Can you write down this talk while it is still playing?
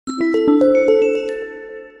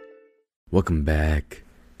Welcome back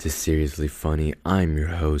to Seriously Funny. I'm your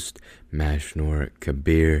host, Mashnor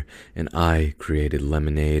Kabir, and I created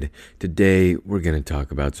Lemonade. Today, we're going to talk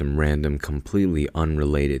about some random, completely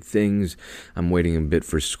unrelated things. I'm waiting a bit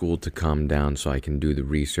for school to calm down so I can do the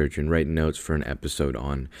research and write notes for an episode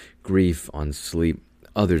on grief, on sleep,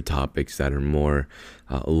 other topics that are more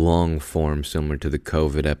long form, similar to the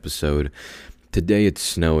COVID episode. Today it's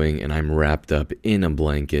snowing and I'm wrapped up in a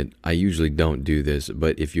blanket. I usually don't do this,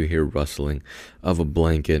 but if you hear rustling of a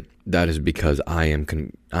blanket, that is because I am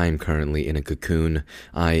currently in a cocoon.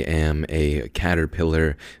 I am a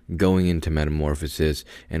caterpillar going into metamorphosis,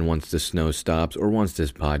 and once the snow stops, or once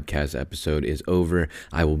this podcast episode is over,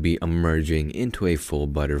 I will be emerging into a full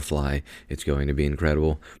butterfly. It's going to be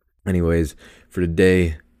incredible. Anyways, for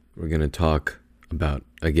today, we're going to talk about,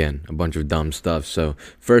 again, a bunch of dumb stuff. So,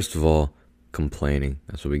 first of all, complaining.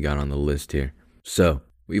 That's what we got on the list here. So,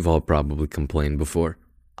 we've all probably complained before.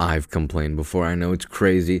 I've complained before. I know it's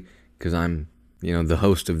crazy because I'm, the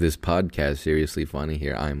host of this podcast, Seriously Funny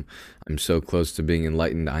here. I'm so close to being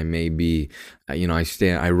enlightened. I may be,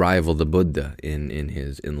 I rival the Buddha in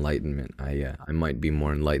his enlightenment. I might be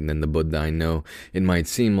more enlightened than the Buddha. I know it might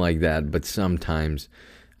seem like that, but sometimes,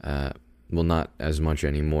 not as much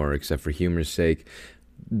anymore, except for humor's sake.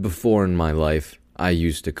 Before in my life, I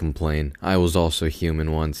used to complain. I was also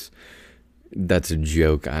human once. That's a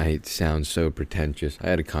joke. I sound so pretentious. I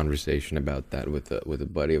had a conversation about that with a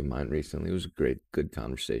buddy of mine recently. It was a good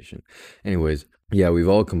conversation. Anyways, yeah, we've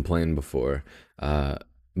all complained before. But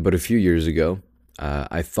a few years ago,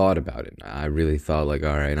 I thought about it. I really thought, all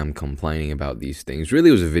right, I'm complaining about these things. Really,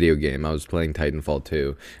 it was a video game. I was playing Titanfall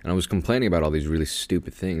 2, and I was complaining about all these really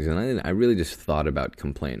stupid things. And I really just thought about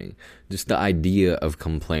complaining. Just the idea of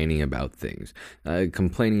complaining about things.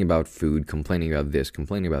 Complaining about food, complaining about this,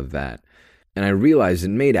 complaining about that. And I realized it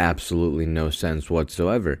made absolutely no sense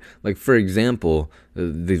whatsoever. Like, for example,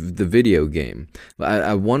 the video game.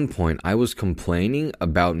 At one point, I was complaining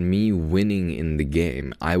about me winning in the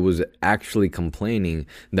game. I was actually complaining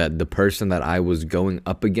that the person that I was going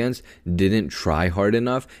up against didn't try hard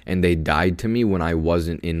enough, and they died to me when I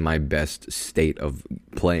wasn't in my best state of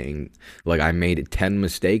playing. Like, I made 10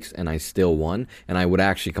 mistakes, and I still won, and I would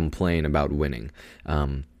actually complain about winning.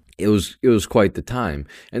 It was quite the time.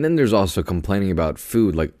 And then there's also complaining about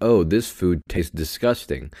food, like, oh, this food tastes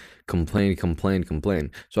disgusting. Complain.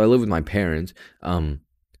 So I live with my parents.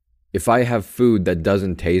 If I have food that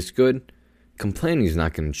doesn't taste good, complaining is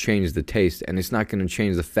not going to change the taste, and it's not going to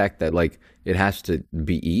change the fact that, it has to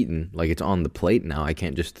be eaten. It's on the plate now. I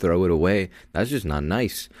can't just throw it away. That's just not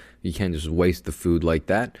nice. You can't just waste the food like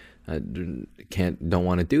that. Don't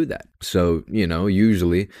want to do that. So,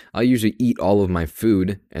 usually I'll eat all of my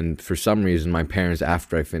food, and for some reason my parents,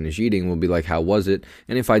 after I finish eating, will be like, how was it?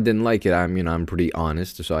 And if I didn't like it, I'm pretty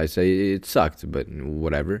honest, so I say it sucked, but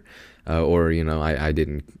whatever. I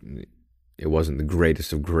didn't, it wasn't the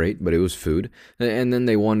greatest of great, but it was food. And then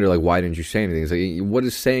they wonder, why didn't you say anything? It's like, what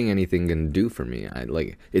is saying anything going to do for me?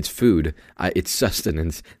 It's food. It's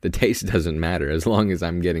sustenance. The taste doesn't matter as long as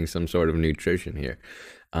I'm getting some sort of nutrition here.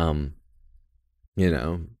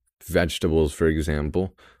 Vegetables, for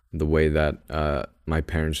example, the way that my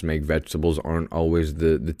parents make vegetables aren't always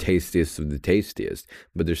the tastiest of the tastiest,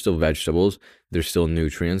 but they're still vegetables. They're still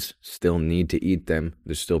nutrients, still need to eat them.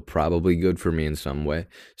 They're still probably good for me in some way.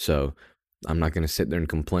 So I'm not going to sit there and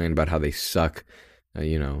complain about how they suck. When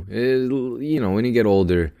you get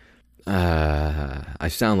older, I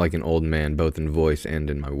sound like an old man, both in voice and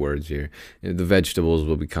in my words here. The vegetables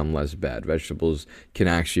will become less bad. Vegetables can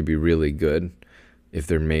actually be really good if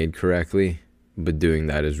they're made correctly, but doing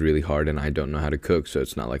that is really hard, and I don't know how to cook, so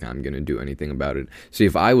it's not like I'm going to do anything about it. See,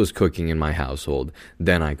 if I was cooking in my household,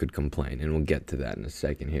 then I could complain, and we'll get to that in a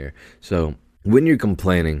second here. So, when you're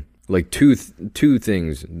complaining, two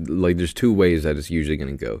things, there's two ways that it's usually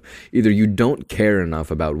going to go. Either you don't care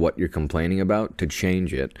enough about what you're complaining about to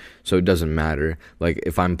change it, so it doesn't matter.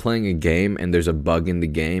 If I'm playing a game and there's a bug in the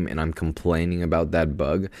game and I'm complaining about that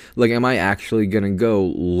bug, am I actually going to go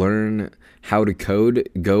learn how to code,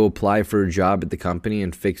 go apply for a job at the company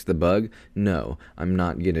and fix the bug? No, I'm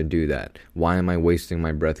not going to do that. Why am I wasting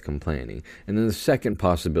my breath complaining? And then the second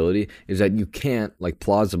possibility is that you can't,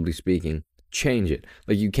 plausibly speaking, change it.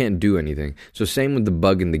 You can't do anything. So same with the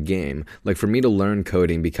bug in the game. For me to learn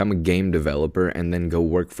coding, become a game developer, and then go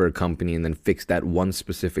work for a company and then fix that one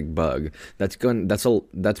specific bug, that's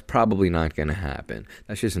probably not going to happen.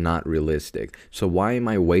 That's just not realistic. So why am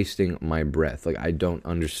I wasting my breath? I don't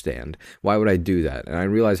understand. Why would I do that? And I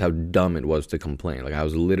realized how dumb it was to complain. I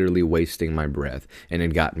was literally wasting my breath, and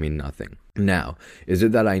it got me nothing. Now, is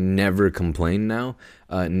it that I never complain now?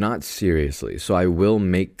 Not seriously. So I will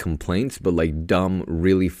make complaints, but like dumb,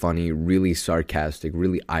 really funny, really sarcastic,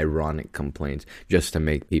 really ironic complaints just to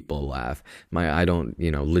make people laugh. I don't,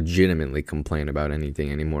 legitimately complain about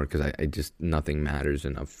anything anymore because I just, nothing matters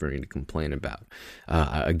enough for me to complain about.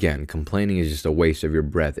 Again, complaining is just a waste of your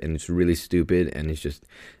breath, and it's really stupid, and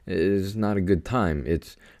it's not a good time.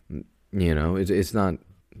 It's not.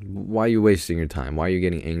 Why are you wasting your time? Why are you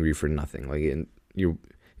getting angry for nothing?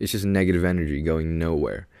 It's just negative energy going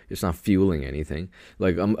nowhere. It's not fueling anything.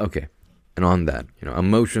 Okay. And on that,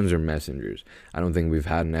 emotions are messengers. I don't think we've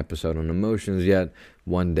had an episode on emotions yet.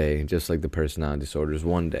 One day, just like the personality disorders,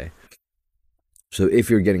 one day. So if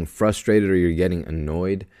you're getting frustrated or you're getting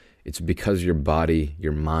annoyed, it's because your body,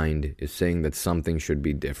 your mind is saying that something should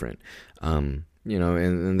be different. And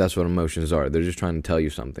that's what emotions are. They're just trying to tell you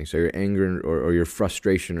something. So your anger or your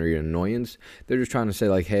frustration or your annoyance, they're just trying to say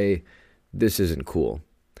like, hey, this isn't cool.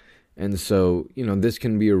 And so, this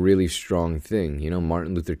can be a really strong thing.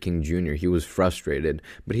 Martin Luther King Jr., he was frustrated,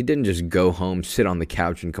 but he didn't just go home, sit on the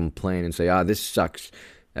couch and complain and say, this sucks,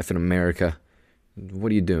 effing America.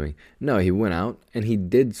 What are you doing? No, he went out and he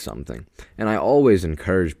did something. And I always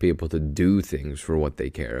encourage people to do things for what they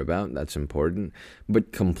care about. That's important.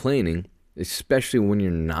 But complaining, especially when you're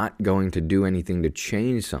not going to do anything to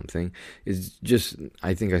change something, is just,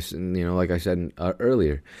 I think like I said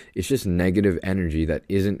earlier, it's just negative energy that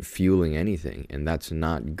isn't fueling anything, and that's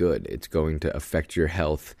not good. It's going to affect your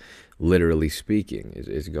health, literally speaking.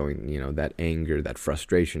 Is going, that anger, that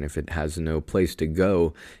frustration, if it has no place to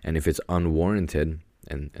go, and if it's unwarranted,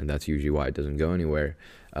 and that's usually why it doesn't go anywhere,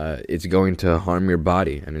 it's going to harm your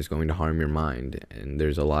body and it's going to harm your mind. And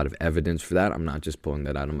there's a lot of evidence for that. I'm not just pulling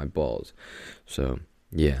that out of my balls. So,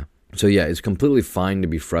 yeah. It's completely fine to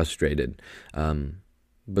be frustrated.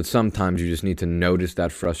 But sometimes you just need to notice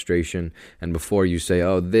that frustration. And before you say,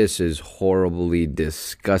 this is horribly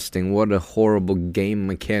disgusting. What a horrible game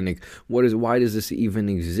mechanic. Why does this even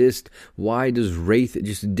exist? Why does Wraith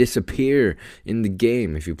just disappear in the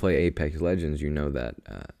game? If you play Apex Legends, you know that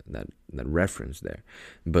reference there.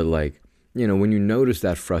 But when you notice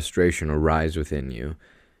that frustration arise within you,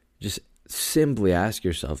 just simply ask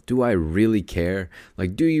yourself, do I really care?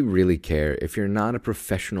 Do you really care? If you're not a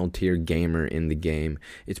professional tier gamer in the game,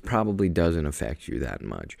 it probably doesn't affect you that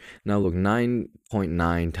much. Now look,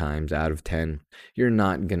 9.9 times out of 10, you're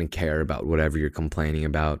not going to care about whatever you're complaining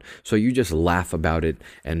about. So you just laugh about it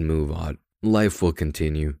and move on. Life will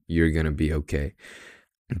continue. You're going to be okay.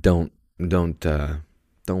 Don't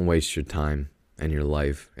waste your time and your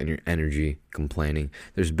life and your energy complaining.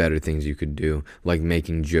 There's better things you could do, like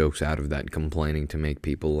making jokes out of that complaining to make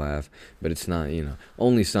people laugh. But it's not,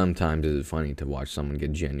 only sometimes is it funny to watch someone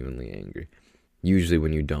get genuinely angry. Usually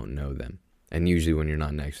when you don't know them, and usually when you're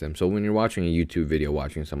not next to them. So when you're watching a YouTube video,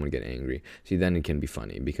 watching someone get angry, see, then it can be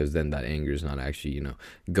funny, because then that anger is not actually,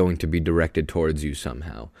 going to be directed towards you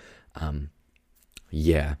somehow.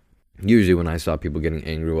 Usually when I saw people getting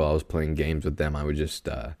angry while I was playing games with them, I would just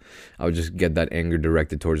get that anger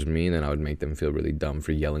directed towards me, and then I would make them feel really dumb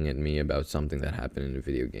for yelling at me about something that happened in a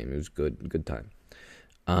video game. It was good time.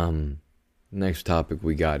 Next topic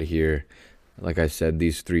we got here. Like I said,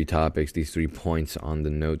 these 3 points on the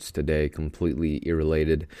notes today, completely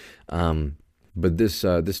irrelated. But this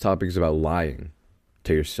topic is about lying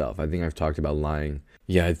to yourself. I think I've talked about lying.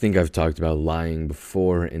 Yeah, I think I've talked about lying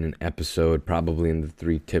before in an episode, probably in the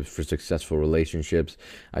 3 tips for successful relationships.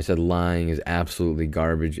 I said lying is absolutely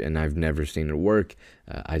garbage, and I've never seen it work.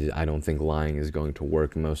 I don't think lying is going to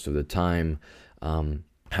work most of the time.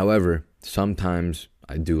 However, sometimes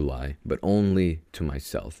I do lie, but only to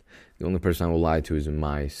myself. The only person I will lie to is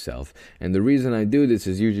myself. And the reason I do this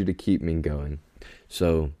is usually to keep me going.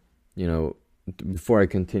 So, before I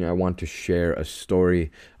continue, I want to share a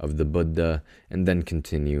story of the Buddha and then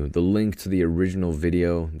continue. The link to the original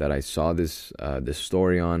video that I saw this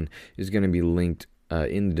story on is going to be linked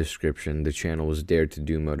in the description. The channel was Dare to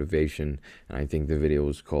Do Motivation, and I think the video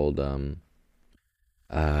was called it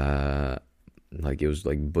was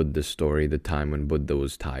like Buddha's story, the time when Buddha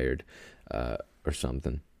was tired, or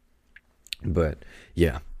something. But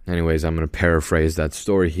yeah, anyways, I'm going to paraphrase that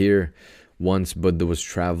story here. Once Buddha was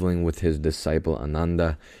traveling with his disciple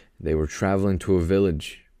Ananda. They were traveling to a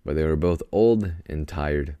village, but they were both old and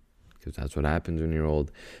tired, because that's what happens when you're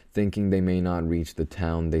old. Thinking they may not reach the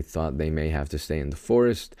town, they thought they may have to stay in the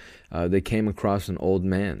forest. They came across an old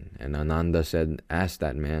man, and Ananda asked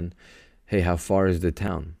that man, "Hey, how far is the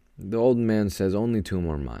town?" The old man says, "Only 2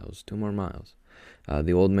 more miles, 2 more miles."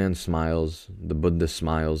 The old man smiles, the Buddha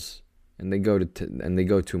smiles, and they go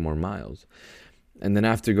 2 more miles. And then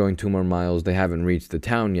after going 2 more miles, they haven't reached the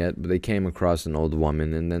town yet, but they came across an old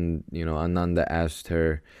woman. And then, Ananda asked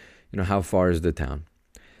her, how far is the town?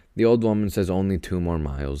 The old woman says, only 2 more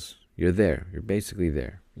miles. You're there. You're basically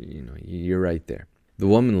there. You're right there. The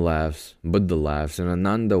woman laughs, Buddha laughs, and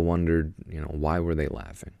Ananda wondered, why were they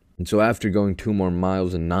laughing? And so after going 2 more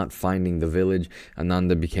miles and not finding the village,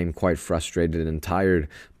 Ananda became quite frustrated and tired.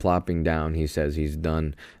 Plopping down, he says he's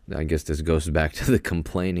done. I guess this goes back to the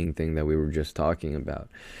complaining thing that we were just talking about.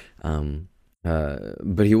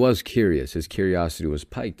 But he was curious. His curiosity was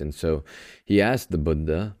piqued. And so he asked the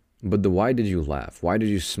Buddha, why did you laugh? Why did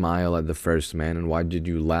you smile at the first man? And why did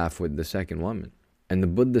you laugh with the second woman? And the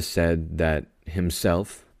Buddha said that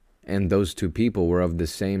himself and those two people were of the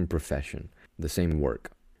same profession, the same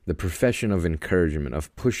work. The profession of encouragement,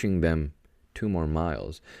 of pushing them 2 more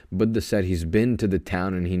miles. Buddha said he's been to the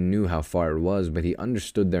town and he knew how far it was, but he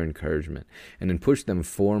understood their encouragement and then pushed them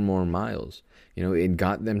 4 more miles. It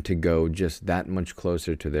got them to go just that much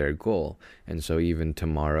closer to their goal. And so even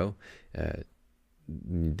tomorrow,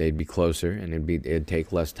 they'd be closer and it'd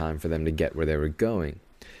take less time for them to get where they were going.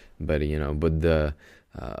 But, Buddha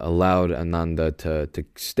allowed Ananda to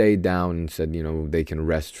stay down and said, they can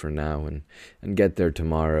rest for now and get there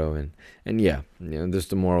tomorrow. And yeah, this is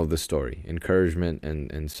the moral of the story. Encouragement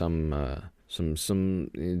and some some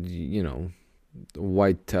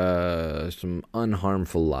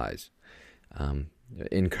unharmful lies.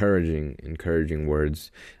 Encouraging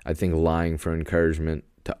words. I think lying for encouragement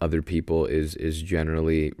to other people is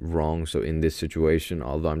generally wrong. So in this situation,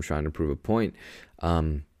 although I'm trying to prove a point,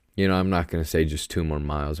 I'm not going to say just 2 more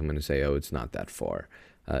miles. I'm going to say, it's not that far.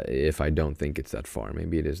 If I don't think it's that far,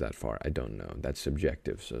 maybe it is that far. I don't know. That's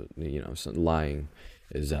subjective. So,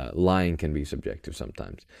 lying can be subjective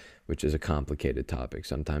sometimes, which is a complicated topic.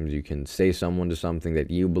 Sometimes you can say someone to something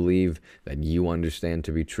that you believe, that you understand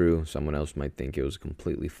to be true. Someone else might think it was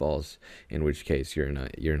completely false, in which case you're in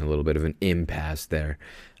a little bit of an impasse there.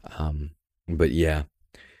 But yeah.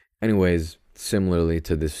 Anyways, similarly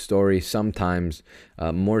to this story, sometimes,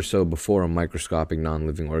 more so before a microscopic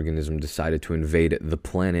non-living organism decided to invade the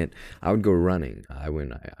planet, I would go running. I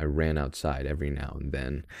ran outside every now and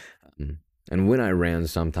then. And when I ran,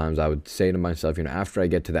 sometimes I would say to myself, after I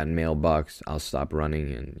get to that mailbox, I'll stop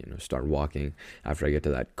running and, start walking. After I get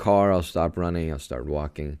to that car, I'll stop running, I'll start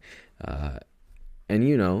walking.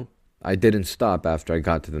 And, I didn't stop after I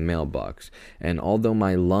got to the mailbox. And although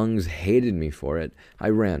my lungs hated me for it, I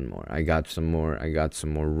ran more. I got some more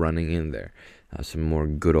running in there. Some more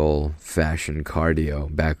good old-fashioned cardio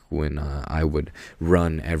back when I would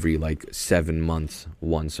run every 7 months,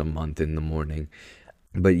 once a month in the morning.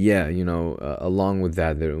 But yeah, along with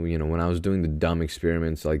that, when I was doing the dumb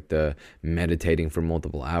experiments, like the meditating for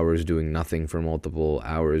multiple hours, doing nothing for multiple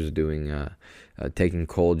hours, doing taking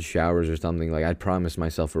cold showers or something, I'd promise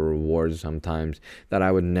myself a reward sometimes that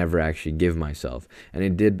I would never actually give myself.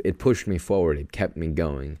 And it pushed me forward, it kept me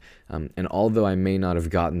going. And although I may not have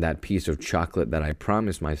gotten that piece of chocolate that I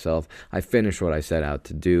promised myself, I finished what I set out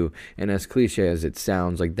to do. And as cliche as it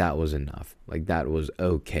sounds, that was enough. That was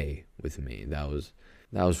okay with me. That was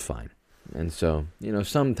fine. And so,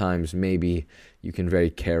 sometimes maybe you can very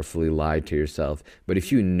carefully lie to yourself. But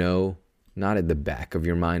if you know, not at the back of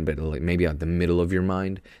your mind, but maybe at the middle of your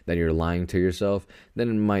mind, that you're lying to yourself, then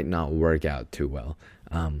it might not work out too well.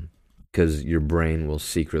 Because your brain will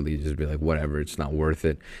secretly just be like, whatever, it's not worth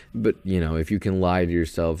it. But, if you can lie to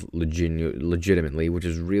yourself legitimately, which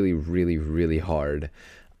is really, really, really hard,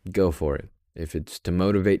 go for it. If it's to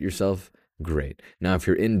motivate yourself, great. Now, if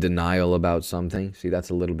you're in denial about something, see, that's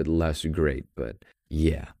a little bit less great. But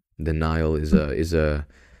yeah, denial is a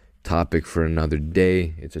topic for another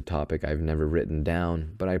day. It's a topic I've never written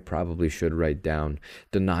down, but I probably should write down.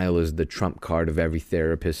 Denial is the trump card of every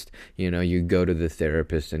therapist. You go to the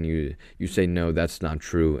therapist and you say, no, that's not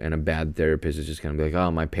true. And a bad therapist is just going to be like,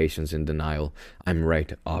 oh, my patient's in denial. I'm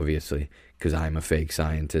right, obviously, because I'm a fake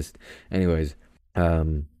scientist. Anyways,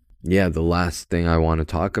 yeah, the last thing I want to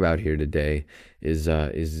talk about here today is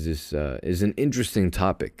an interesting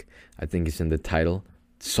topic. I think it's in the title,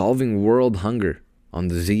 Solving World Hunger on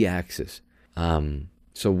the Z-axis.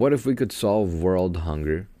 So what if we could solve world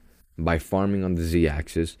hunger by farming on the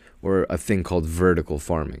Z-axis, or a thing called vertical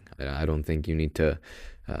farming? I don't think you need to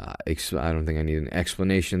I don't think I need an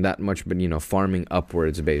explanation that much, but farming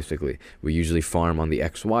upwards, basically. We usually farm on the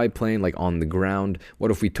XY plane, on the ground.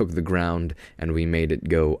 What if we took the ground and we made it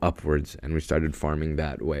go upwards and we started farming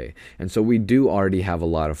that way? And so we do already have a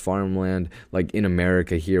lot of farmland. In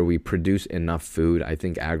America here, we produce enough food, I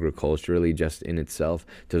think agriculturally, just in itself,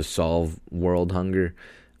 to solve world hunger.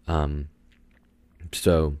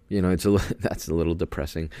 So, that's a little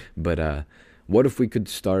depressing, but what if we could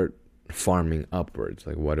start farming upwards?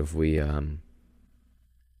 Like, what if we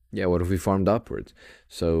farmed upwards?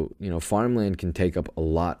 So, farmland can take up a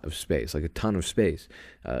lot of space, like a ton of space,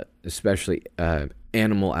 especially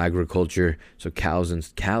animal agriculture. So cows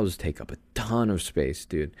take up a ton of space,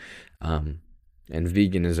 dude. Um, and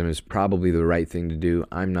veganism is probably the right thing to do.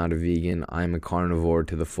 I'm not a vegan. I'm a carnivore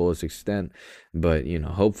to the fullest extent. But,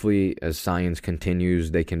 hopefully as science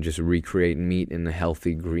continues, they can just recreate meat in a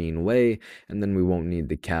healthy green way, and then we won't need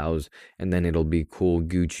the cows, and then it'll be cool,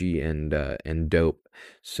 Gucci, and dope.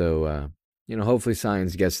 So, hopefully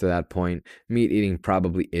science gets to that point. Meat eating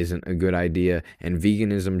probably isn't a good idea, and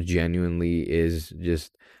veganism genuinely is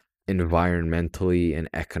just environmentally and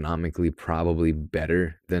economically probably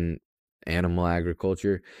better than animal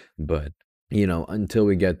agriculture. But, until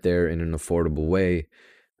we get there in an affordable way,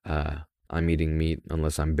 uh, I'm eating meat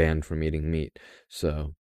unless I'm banned from eating meat.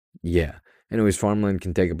 So, yeah. Anyways, farmland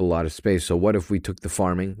can take up a lot of space. So what if we took the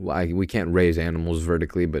farming? Well, we can't raise animals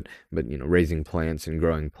vertically, but raising plants and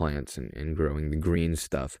growing plants and growing the green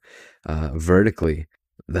stuff vertically,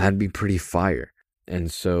 that'd be pretty fire.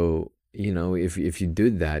 And so, if you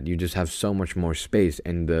did that, you just have so much more space,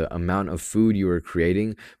 and the amount of food you are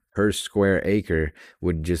creating per square acre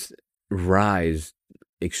would just rise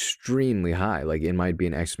extremely high. Like, it might be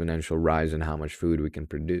an exponential rise in how much food we can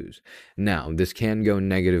produce. Now, this can go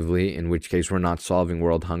negatively, in which case we're not solving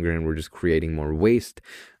world hunger and we're just creating more waste.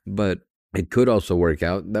 But it could also work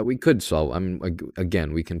out that we could solve. I mean,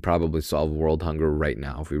 again, we can probably solve world hunger right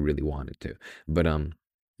now if we really wanted to. But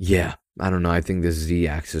yeah, I don't know. I think this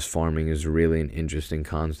Z-axis farming is really an interesting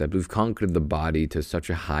concept. We've conquered the body to such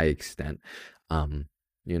a high extent.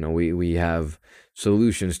 We have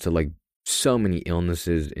solutions to like so many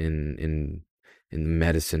illnesses in the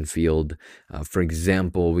medicine field. For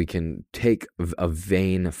example, we can take a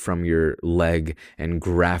vein from your leg and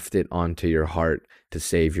graft it onto your heart to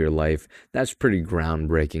save your life. That's pretty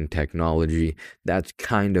groundbreaking technology. That's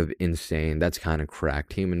kind of insane. That's kind of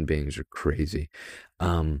cracked. Human beings are crazy.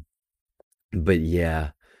 Um, but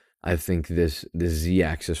yeah, I think this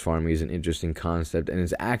Z-axis farming is an interesting concept, and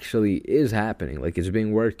it's actually is happening. Like, it's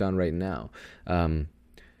being worked on right now. Um,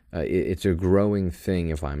 it's a growing thing,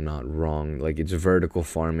 if I'm not wrong. Like, it's vertical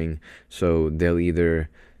farming, so they'll either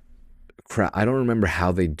I don't remember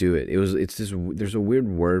how they do it. It's this. There's a weird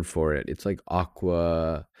word for it. It's like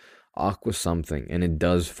aqua something, and it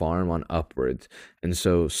does farm on upwards. And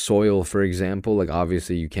so soil, for example, like,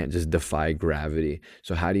 obviously you can't just defy gravity.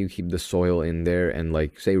 So how do you keep the soil in there? And,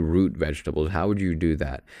 like, say root vegetables, how would you do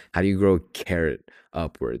that? How do you grow a carrot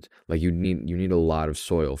upwards? Like, you need a lot of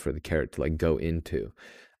soil for the carrot to, like, go into.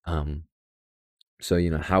 Um, so,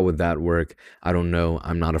 how would that work? I don't know.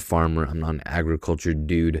 I'm not a farmer. I'm not an agriculture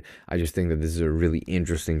dude. I just think that this is a really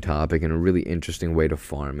interesting topic and a really interesting way to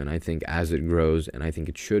farm. And I think as it grows, and I think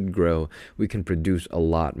it should grow, we can produce a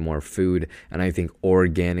lot more food. And I think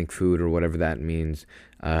organic food, or whatever that means,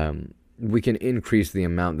 we can increase the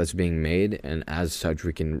amount that's being made. And as such,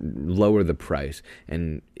 we can lower the price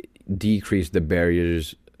and decrease the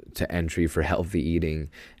barriers to entry for healthy eating,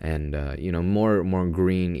 and more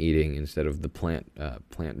green eating instead of the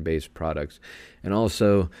plant-based products. And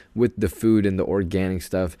also, with the food and the organic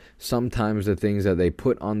stuff, sometimes the things that they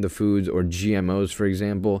put on the foods, or GMOs, for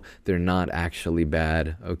example, they're not actually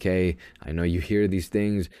bad. Okay, I know you hear these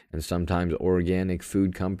things, and sometimes organic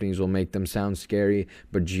food companies will make them sound scary,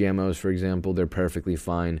 but GMOs, for example, they're perfectly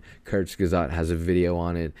fine. Kurzgesagt has a video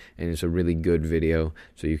on it, and it's a really good video,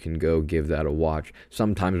 so you can go give that a watch.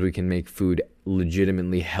 Sometimes we can make food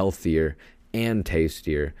legitimately healthier and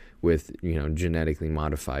tastier with genetically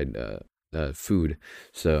modified food.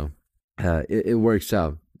 So it works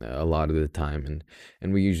out a lot of the time,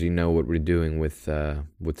 and we usually know what we're doing with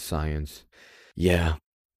science. Yeah.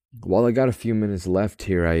 While I got a few minutes left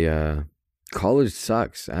here, college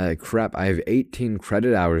sucks. Crap, I have 18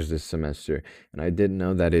 credit hours this semester, and I didn't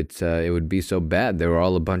know that it would be so bad. They were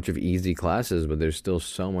all a bunch of easy classes, but there's still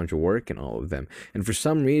so much work in all of them. And for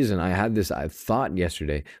some reason, I had this thought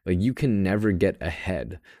yesterday, like, you can never get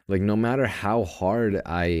ahead. Like, no matter how hard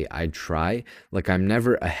I try, like, I'm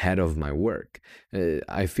never ahead of my work.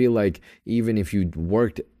 I feel like even if you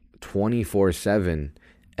worked 24/7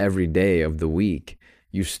 every day of the week,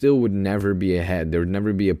 you still would never be ahead. There would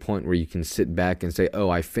never be a point where you can sit back and say, oh,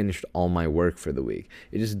 I finished all my work for the week.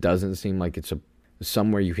 It just doesn't seem like it's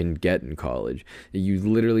somewhere you can get in college. You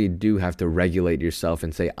literally do have to regulate yourself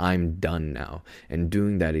and say, I'm done now. And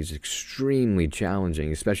doing that is extremely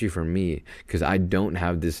challenging, especially for me, because I don't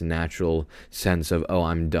have this natural sense of, oh,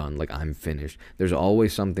 I'm done, like, I'm finished. There's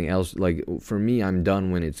always something else. Like, for me, I'm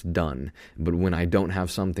done when it's done. But when I don't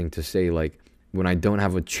have something to say, like, when I don't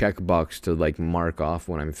have a checkbox to like mark off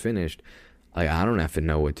when I'm finished, like I don't have to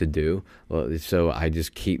know what to do. Well, so I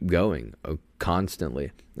just keep going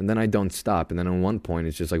constantly, and then I don't stop. And then at one point,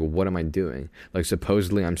 it's just like, what am I doing? Like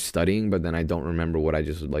supposedly I'm studying, but then I don't remember what I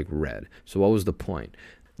just like read. So what was the point?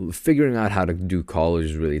 Figuring out how to do college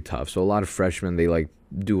is really tough. So a lot of freshmen, they like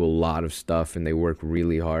do a lot of stuff and they work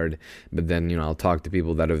really hard. But then, I'll talk to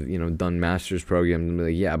people that have, done master's programs and be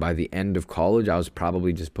like, yeah, by the end of college, I was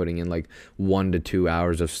probably just putting in like 1 to 2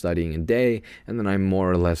 hours of studying a day. And then I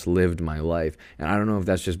more or less lived my life. And I don't know if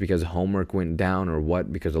that's just because homework went down or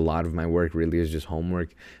what, because a lot of my work really is just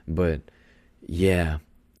homework. But yeah,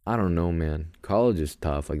 I don't know, man. College is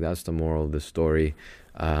tough. Like that's the moral of the story.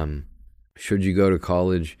 Should you go to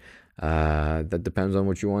college? That depends on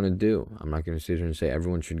what you want to do. I'm not going to sit here and say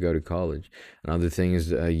everyone should go to college. Another thing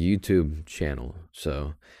is a YouTube channel.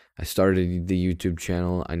 So I started the YouTube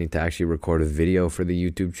channel. I need to actually record a video for the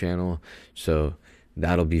YouTube channel. So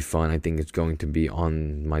that'll be fun. I think it's going to be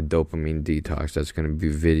on my dopamine detox. That's going to be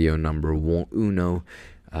video number uno.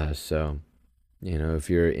 So, if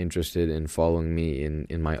you're interested in following me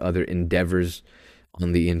in my other endeavors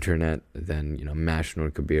on the internet, then,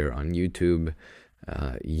 Mashnur Kabir on YouTube.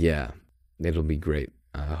 Yeah, it'll be great.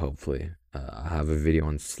 Hopefully, I'll have a video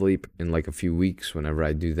on sleep in like a few weeks. Whenever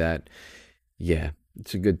I do that, yeah,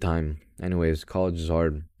 it's a good time. Anyways, college is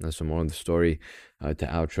hard. That's the moral of the story. To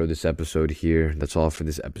outro this episode here. That's all for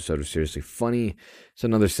this episode of Seriously Funny. It's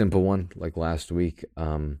another simple one, like last week.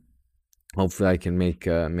 Hopefully, I can make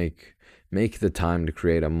the time to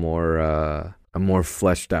create a more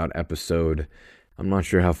fleshed out episode. I'm not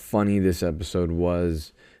sure how funny this episode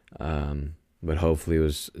was. But hopefully it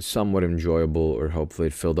was somewhat enjoyable, or hopefully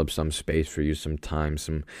it filled up some space for you, some time,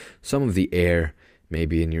 some of the air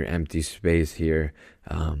maybe in your empty space here.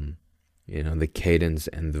 The cadence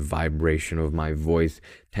and the vibration of my voice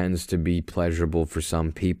tends to be pleasurable for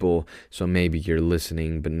some people, so maybe you're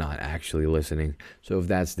listening but not actually listening. So if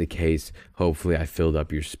that's the case, hopefully I filled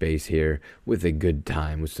up your space here with a good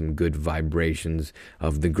time, with some good vibrations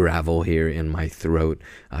of the gravel here in my throat.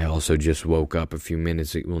 I also just woke up a few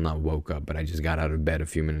minutes ago. Well, not woke up, but I just got out of bed a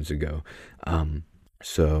few minutes ago.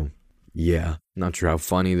 So yeah, not sure how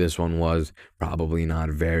funny this one was. Probably not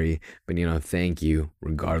very. But, thank you,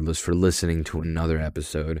 regardless, for listening to another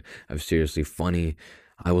episode of Seriously Funny.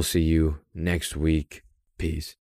 I will see you next week. Peace.